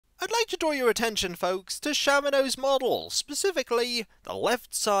like to draw your attention, folks, to Shamino's model, specifically the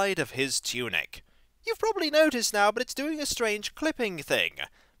left side of his tunic. You've probably noticed now, but it's doing a strange clipping thing.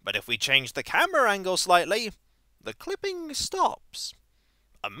 But if we change the camera angle slightly, the clipping stops.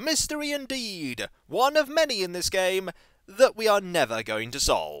 A mystery indeed, one of many in this game that we are never going to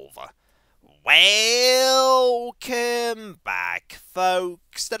solve. Welcome back,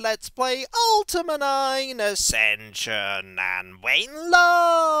 folks, to Let's Play Ultima IX Ascension, and when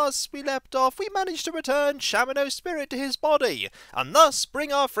last we left off, we managed to return Shamino's spirit to his body, and thus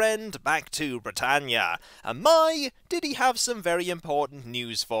bring our friend back to Britannia. And did he have some very important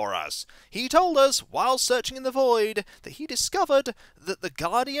news for us. He told us, while searching in the void, that he discovered that the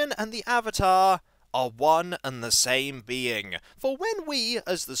Guardian and the Avatar are one and the same being. For when we,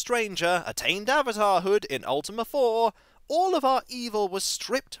 as the stranger, attained avatarhood in Ultima IV, all of our evil was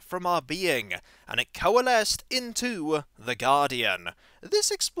stripped from our being, and it coalesced into the Guardian.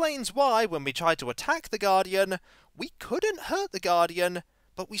 This explains why, when we tried to attack the Guardian, we couldn't hurt the Guardian,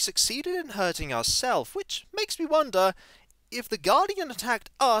 but we succeeded in hurting ourselves, which makes me wonder, if the Guardian attacked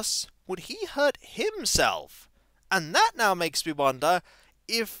us, would he hurt himself? And that now makes me wonder,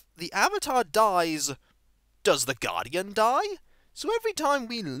 if the Avatar dies, does the Guardian die? So every time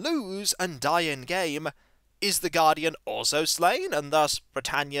we lose and die in-game, is the Guardian also slain, and thus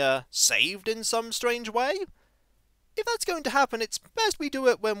Britannia saved in some strange way? If that's going to happen, it's best we do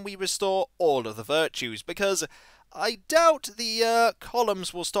it when we restore all of the virtues, because I doubt the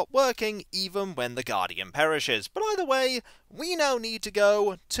columns will stop working even when the Guardian perishes. But either way, we now need to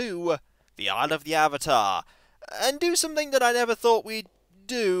go to the Isle of the Avatar, and do something that I never thought we'd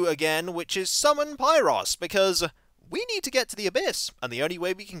do again, which is summon Pyros, because we need to get to the Abyss, and the only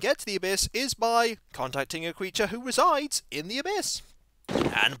way we can get to the Abyss is by contacting a creature who resides in the Abyss.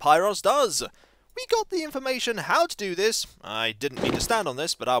 And Pyros does. We got the information how to do this, I didn't mean to stand on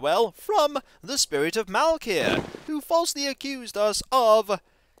this, but ah well, from the spirit of Malkir, who falsely accused us of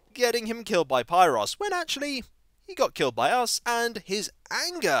getting him killed by Pyros, when actually he got killed by us, and his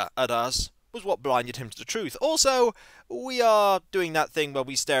anger at us was what blinded him to the truth. Also, we are doing that thing where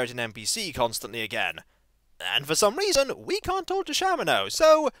we stare at an NPC constantly again. And for some reason, we can't talk to Shamino,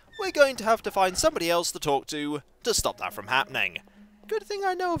 so we're going to have to find somebody else to talk to stop that from happening. Good thing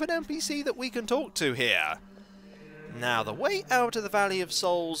I know of an NPC that we can talk to here. Now, the way out of the Valley of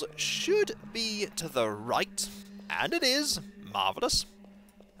Souls should be to the right, and it is. Marvellous.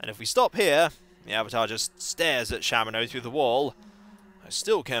 And if we stop here, the Avatar just stares at Shamino through the wall. I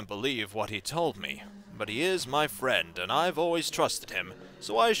still can't believe what he told me, but he is my friend, and I've always trusted him,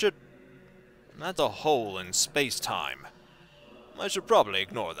 so I should... That's a hole in space-time. I should probably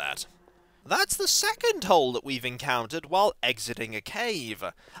ignore that. That's the second hole that we've encountered while exiting a cave.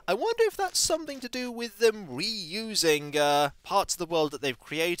 I wonder if that's something to do with them reusing parts of the world that they've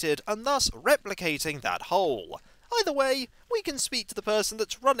created, and thus replicating that hole. Either way, we can speak to the person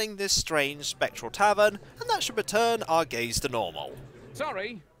that's running this strange spectral tavern, and that should return our gaze to normal.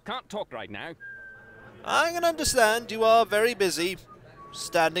 Sorry, can't talk right now. I can understand you are very busy,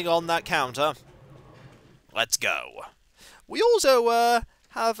 standing on that counter. Let's go. We also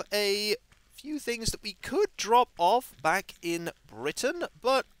have a few things that we could drop off back in Britain,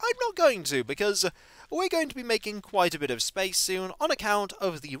 but I'm not going to, because we're going to be making quite a bit of space soon on account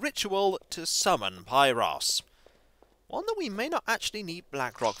of the ritual to summon Pyros. One that we may not actually need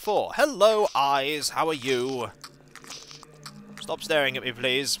Blackrock for. Hello, eyes, how are you? Stop staring at me,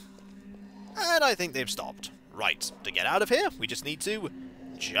 please. And I think they've stopped. Right, to get out of here, we just need to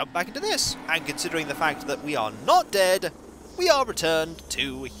jump back into this. And considering the fact that we are not dead, we are returned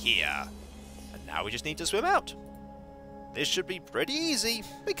to here. And now we just need to swim out. This should be pretty easy,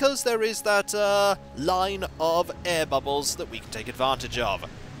 because there is that line of air bubbles that we can take advantage of.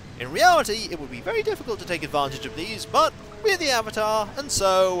 In reality, it would be very difficult to take advantage of these, but we're the Avatar, and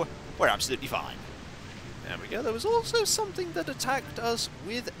so we're absolutely fine. There we go. There was also something that attacked us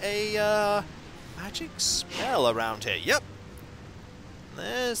with a magic spell around here. Yep.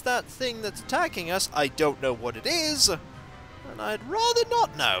 There's that thing that's attacking us. I don't know what it is, and I'd rather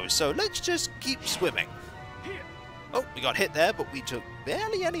not know, so let's just keep swimming. Oh, we got hit there, but we took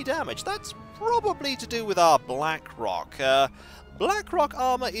barely any damage. That's probably to do with our Blackrock. Blackrock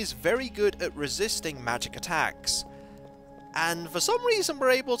armor is very good at resisting magic attacks. And for some reason we're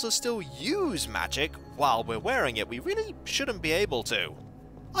able to still use magic while we're wearing it. We really shouldn't be able to.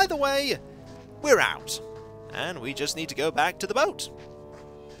 Either way, we're out. And we just need to go back to the boat.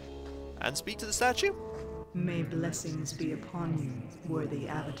 And speak to the statue. May blessings be upon you, worthy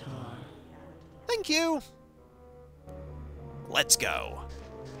Avatar. Thank you. Let's go.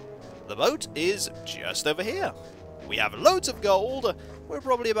 The boat is just over here. We have loads of gold. We're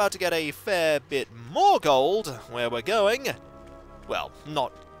probably about to get a fair bit more gold where we're going. Well,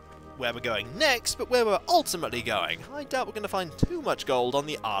 not where we're going next, but where we're ultimately going. I doubt we're going to find too much gold on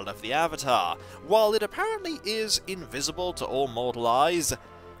the Isle of the Avatar. While it apparently is invisible to all mortal eyes,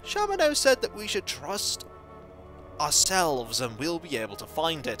 Shamino said that we should trust ourselves and we'll be able to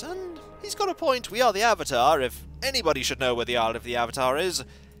find it. And he's got a point. We are the Avatar. If anybody should know where the Isle of the Avatar is,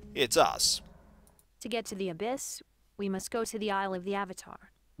 it's us. To get to the Abyss, we must go to the Isle of the Avatar.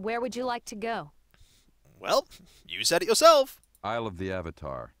 Where would you like to go? Well, you said it yourself. Isle of the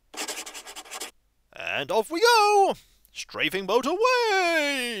Avatar. And off we go! Strafing boat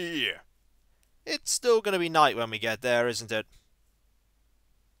away! It's still going to be night when we get there, isn't it?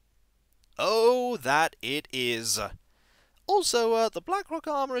 Oh, that it is. Also, the Blackrock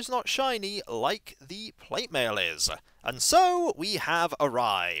armor is not shiny like the plate mail is. And so, we have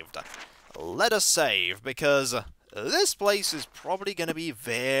arrived. Let us save, because this place is probably going to be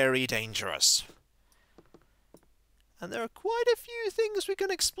very dangerous. And there are quite a few things we can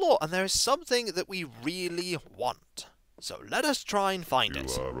explore, and there is something that we really want. So let us try and find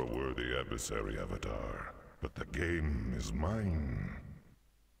it. You are a worthy adversary, Avatar, but the game is mine.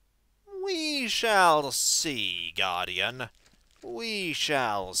 We shall see, Guardian. We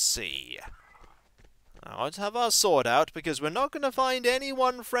shall see. Now, let's have our sword out, because we're not going to find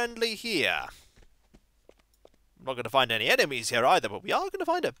anyone friendly here. We're not going to find any enemies here either, but we are going to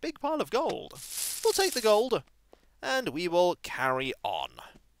find a big pile of gold. We'll take the gold, and we will carry on.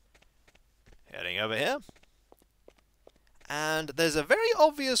 Heading over here. And there's a very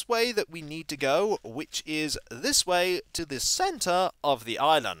obvious way that we need to go, which is this way to the center of the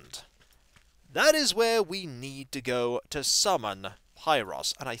island. That is where we need to go to summon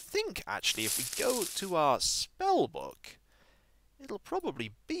Pyros. And I think, actually, if we go to our spellbook, it'll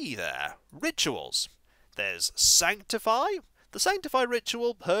probably be there. Rituals. There's Sanctify. The Sanctify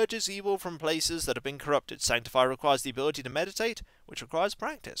ritual purges evil from places that have been corrupted. Sanctify requires the ability to meditate, which requires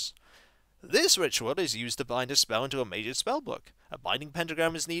practice. This ritual is used to bind a spell into a major spellbook. A binding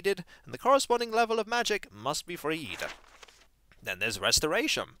pentagram is needed, and the corresponding level of magic must be freed. Then there's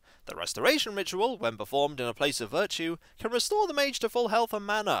Restoration. The Restoration ritual, when performed in a place of virtue, can restore the mage to full health and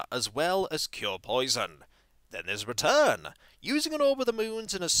mana, as well as cure poison. Then there's Return. Using an orb of the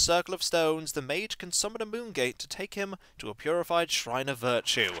moons in a circle of stones, the mage can summon a moon gate to take him to a purified shrine of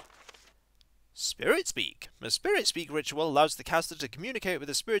virtue. Spirit Speak. The Spirit Speak ritual allows the caster to communicate with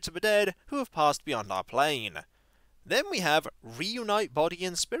the spirits of the dead who have passed beyond our plane. Then we have Reunite Body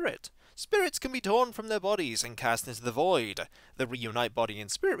and Spirit. Spirits can be torn from their bodies and cast into the void. The Reunite Body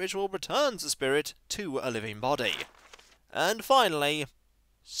and Spirit ritual returns the spirit to a living body. And finally,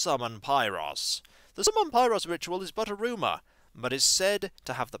 Summon Pyros. The Summon Pyros ritual is but a rumour, but is said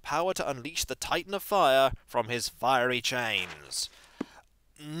to have the power to unleash the Titan of Fire from his fiery chains.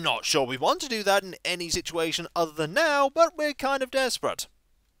 Not sure we want to do that in any situation other than now, but we're kind of desperate.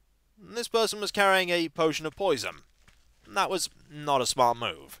 This person was carrying a potion of poison. That was not a smart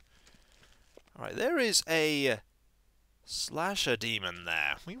move. Alright, there is a slasher demon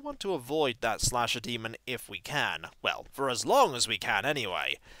there. We want to avoid that slasher demon if we can. Well, for as long as we can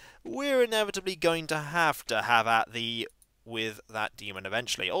anyway. We're inevitably going to have at with that demon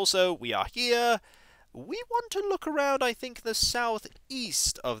eventually. Also, we are here. We want to look around, I think, the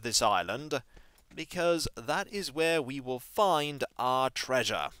southeast of this island, because that is where we will find our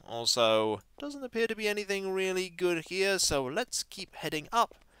treasure. Also, doesn't appear to be anything really good here, so let's keep heading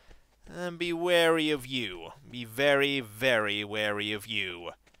up. And be wary of you. Be very, very wary of you.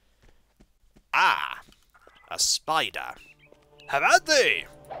 Ah! A spider. Have at thee!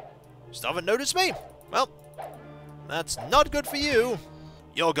 Still haven't noticed me? Well, that's not good for you.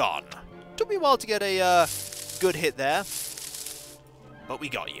 You're gone. Took me a while to get a good hit there, but we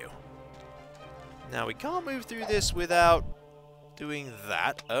got you. Now, we can't move through this without doing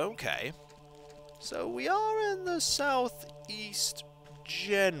that. Okay. So, we are in the southeast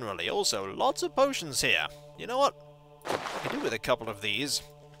generally. Also, lots of potions here. You know what? I could do with a couple of these.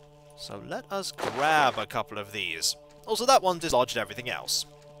 So, let us grab a couple of these. Also, that one dislodged everything else.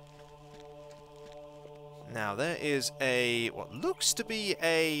 Now, there is what looks to be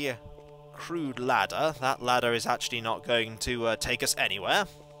a crude ladder. That ladder is actually not going to take us anywhere.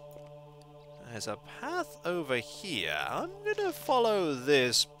 There's a path over here. I'm going to follow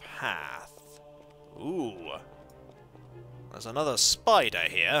this path. Ooh. There's another spider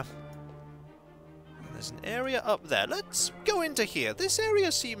here. And there's an area up there. Let's go into here. This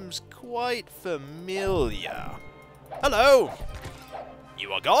area seems quite familiar. Hello!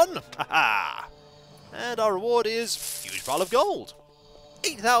 You are gone? Haha! And our reward is huge pile of gold.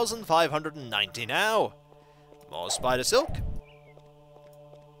 8,590 now. More spider silk.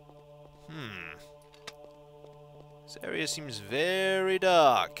 This area seems very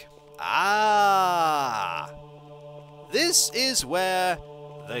dark. Ah! This is where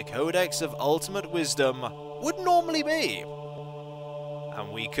the Codex of Ultimate Wisdom would normally be.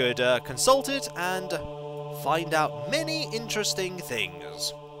 And we could consult it and find out many interesting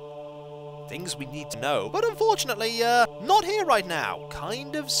things. Things we need to know, but unfortunately, not here right now.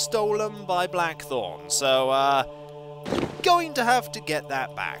 Kind of stolen by Blackthorn, so, going to have to get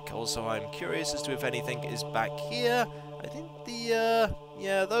that back. Also, I'm curious as to if anything is back here. I think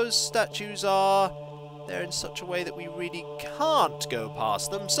yeah, those statues are... They're in such a way that we really can't go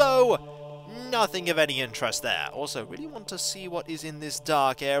past them, so nothing of any interest there. Also, really want to see what is in this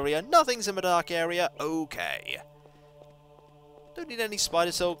dark area. Nothing's in the dark area. Okay. Don't need any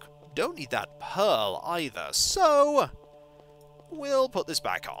spider silk. Don't need that pearl either, so we'll put this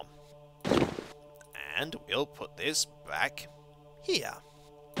back on. And we'll put this back here.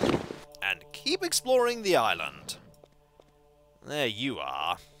 And keep exploring the island. There you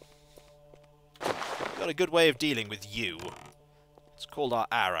are. Got a good way of dealing with you. It's called our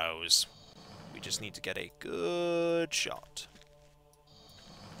arrows. We just need to get a good shot.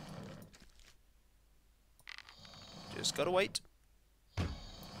 Just gotta wait.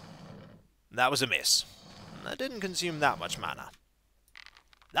 That was a miss. That didn't consume that much mana.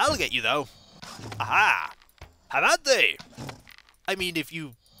 That'll get you, though. Aha! Have at thee! I mean, if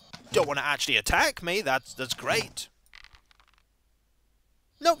you don't want to actually attack me, that's great.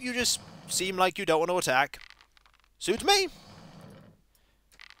 Nope, you just seem like you don't want to attack. Suits me!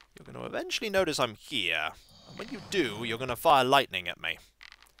 You're going to eventually notice I'm here. And when you do, you're going to fire lightning at me.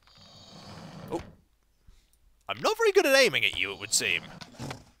 Oh. I'm not very good at aiming at you, it would seem.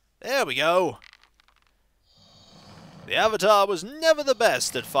 There we go. The Avatar was never the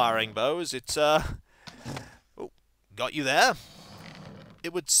best at firing bows. It's, Oh, got you there.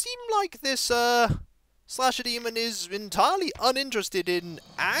 It would seem like this, Slasher Demon is entirely uninterested in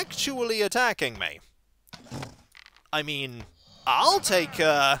actually attacking me. I mean, I'll take,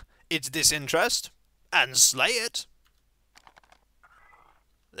 its disinterest and slay it.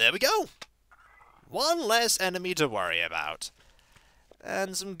 There we go. One less enemy to worry about.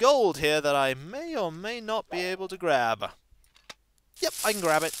 And some gold here that I may or may not be able to grab. Yep, I can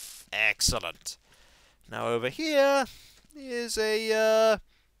grab it. Excellent. Now over here is a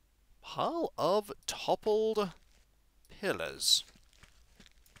pile of toppled pillars.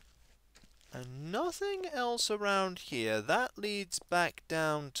 And nothing else around here. That leads back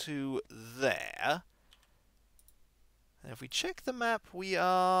down to there. And if we check the map, we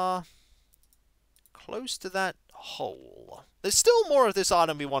are close to that hole. There's still more of this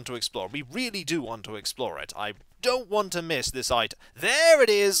island we want to explore. We really do want to explore it. I don't want to miss this item. There it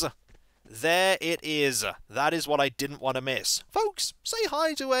is! There it is. That is what I didn't want to miss. Folks, say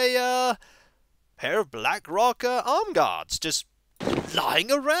hi to a, pair of black rock arm guards just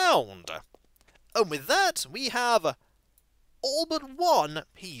lying around. And with that, we have all but one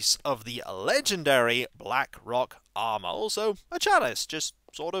piece of the legendary black rock armor. Also, a chalice just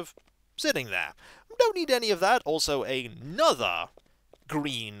sort of sitting there. Don't need any of that. Also, another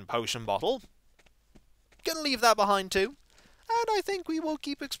green potion bottle. Gonna leave that behind too. And I think we will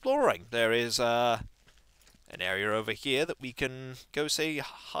keep exploring. There is an area over here that we can go say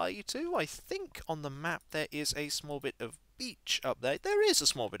hi to. I think on the map there is a small bit of beach up there. There is a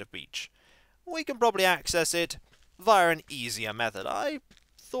small bit of beach. We can probably access it via an easier method. I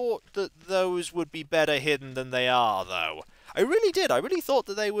thought that those would be better hidden than they are, though. I really did. I really thought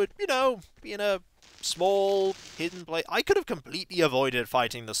that they would, you know, be in a small, hidden place. I could have completely avoided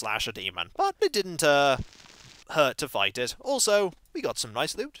fighting the Slasher Demon, but it didn't hurt to fight it. Also, we got some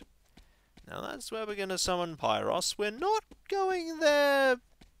nice loot. Now that's where we're going to summon Pyros. We're not going there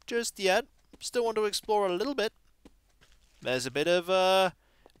just yet. Still want to explore a little bit. There's a bit of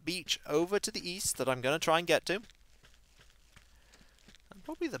beach over to the east that I'm going to try and get to. And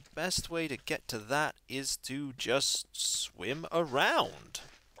probably the best way to get to that is to just swim around.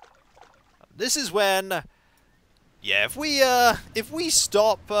 This is when, yeah, if we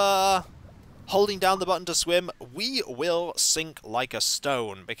stop holding down the button to swim, we will sink like a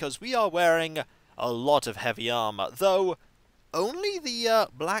stone, because we are wearing a lot of heavy armor, though only the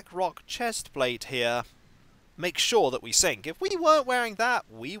black rock chest plate here makes sure that we sink. If we weren't wearing that,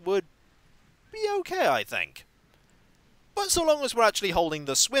 we would be okay, I think. But so long as we're actually holding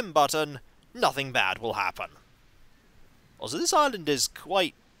the swim button, nothing bad will happen. Also, this island is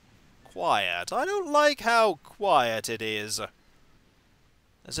quite quiet. I don't like how quiet it is.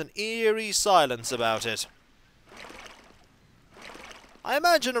 There's an eerie silence about it. I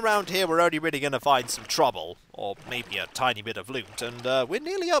imagine around here we're only really going to find some trouble, or maybe a tiny bit of loot, and we're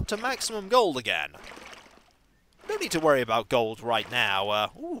nearly up to maximum gold again. No need to worry about gold right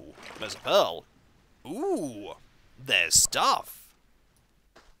now. Ooh, there's a pearl. Ooh, there's stuff.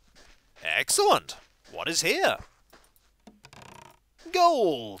 Excellent. What is here?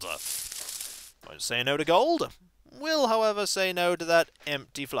 Gold. Won't say no to gold. Will, however, say no to that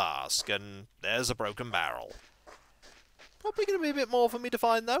empty flask, and there's a broken barrel. Probably going to be a bit more for me to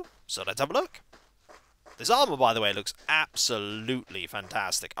find, though, so let's have a look. This armor, by the way, looks absolutely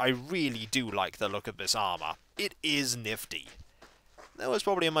fantastic. I really do like the look of this armor. It is nifty. There was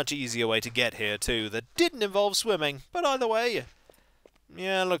probably a much easier way to get here, too, that didn't involve swimming, but either way,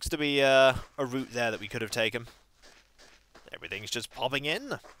 yeah, looks to be a route there that we could have taken. Everything's just popping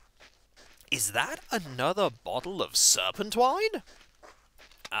in. Is that another bottle of serpent wine?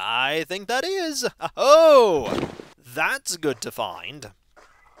 I think that is. Oh! That's good to find.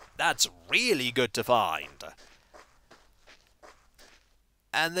 That's really good to find.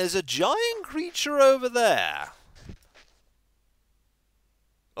 And there's a giant creature over there.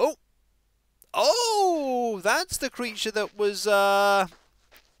 Oh! Oh! That's the creature that was,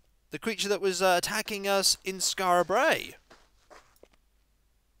 attacking us in Skara Brae.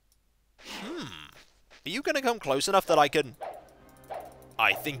 Are you going to come close enough that I can...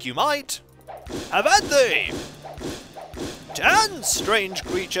 I think you might. Have at thee! Dance, strange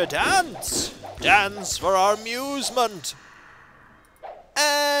creature, dance! Dance for our amusement!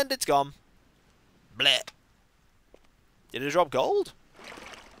 And it's gone. Bleh. Did it drop gold?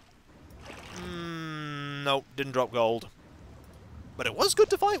 Nope, didn't drop gold. But it was good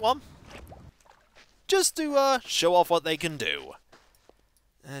to fight one. Just to show off what they can do.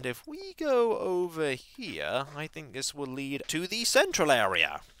 And if we go over here, I think this will lead to the central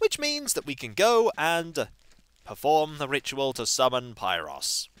area, which means that we can go and perform the ritual to summon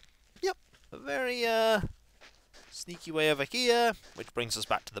Pyros. Yep, a very sneaky way over here, which brings us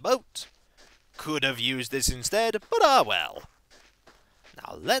back to the boat. Could have used this instead, but ah well.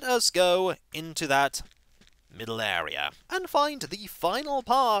 Now let us go into that middle area and find the final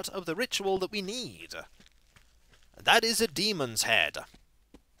part of the ritual that we need. That is a demon's head.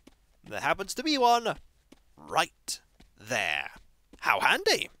 There happens to be one right there. How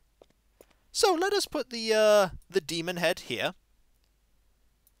handy! So let us put the demon head here.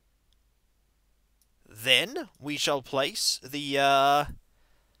 Then we shall place the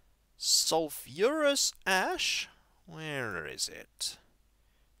sulfurous ash. Where is it?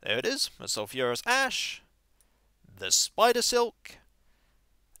 There it is, the sulfurous ash, the spider silk,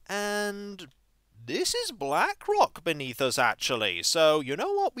 and this is black rock beneath us, actually. So, you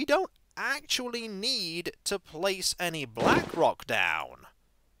know what? We don't actually need to place any black rock down.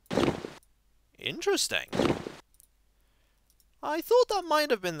 Interesting. I thought that might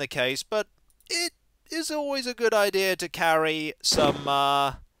have been the case, but it is always a good idea to carry some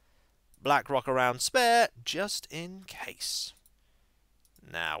black rock around spare, just in case.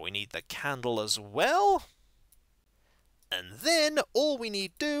 Now, we need the candle as well. And then, all we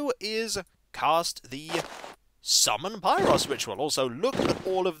need to do is cast the Summon Pyros ritual. Also, look at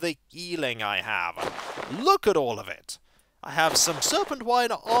all of the healing I have. Look at all of it. I have some serpent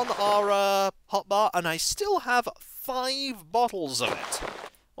wine on our hotbar, and I still have 5 bottles of it.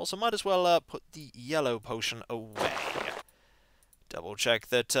 Also, might as well put the yellow potion away. Double check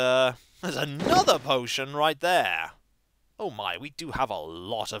that there's another potion right there. Oh my, we do have a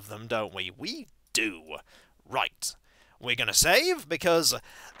lot of them, don't we? We do. Right. We're gonna save, because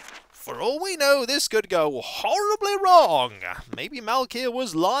for all we know, this could go horribly wrong. Maybe Malkir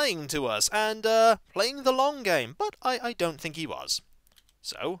was lying to us and playing the long game, but I don't think he was.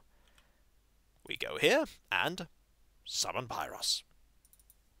 So, we go here and summon Pyros.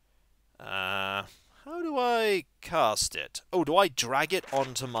 How do I cast it? Oh, do I drag it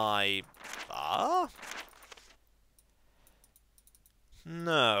onto my bar?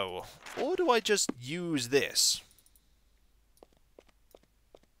 No. Or do I just use this?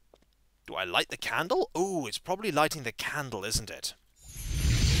 Do I light the candle? Oh, it's probably lighting the candle, isn't it?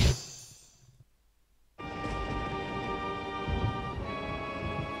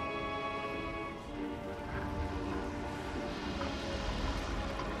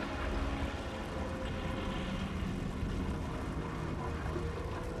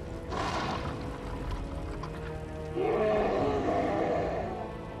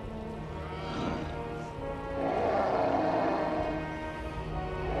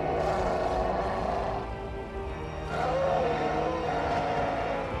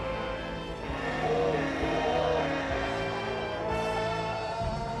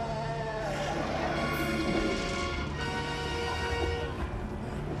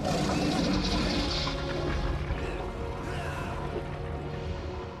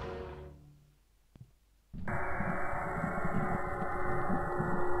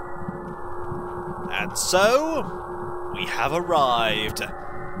 And so, we have arrived.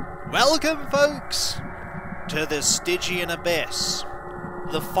 Welcome, folks, to the Stygian Abyss,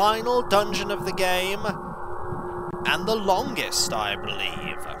 the final dungeon of the game, and the longest, I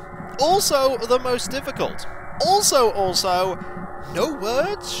believe. Also, the most difficult. Also, no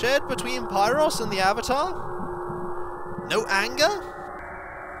words shared between Pyros and the Avatar? No anger?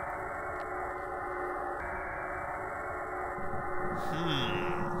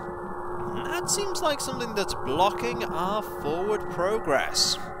 That seems like something that's blocking our forward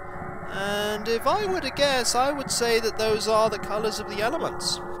progress. And if I were to guess, I would say that those are the colours of the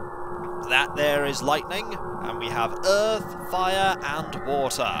elements. That there is lightning, and we have earth, fire, and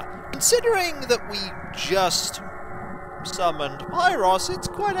water. Considering that we just summoned Pyros, it's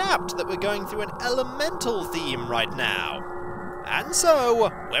quite apt that we're going through an elemental theme right now. And so,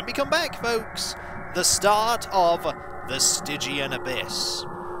 when we come back, folks, the start of the Stygian Abyss.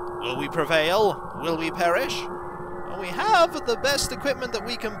 Will we prevail? Will we perish? Well, we have the best equipment that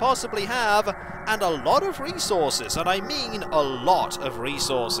we can possibly have, and a lot of resources, and I mean a lot of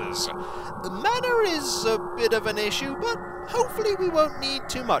resources. Mana is a bit of an issue, but hopefully we won't need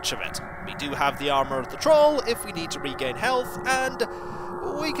too much of it. We do have the Armour of the Troll if we need to regain health, and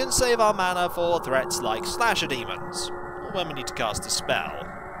we can save our mana for threats like Slasher Demons, or when we need to cast a spell.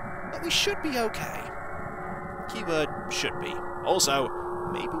 But we should be okay. Keyword should be. Also,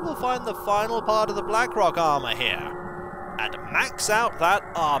 maybe we'll find the final part of the Blackrock armor here, and max out that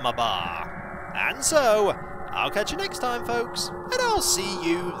armor bar. And so, I'll catch you next time, folks, and I'll see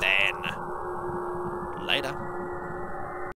you then. Later.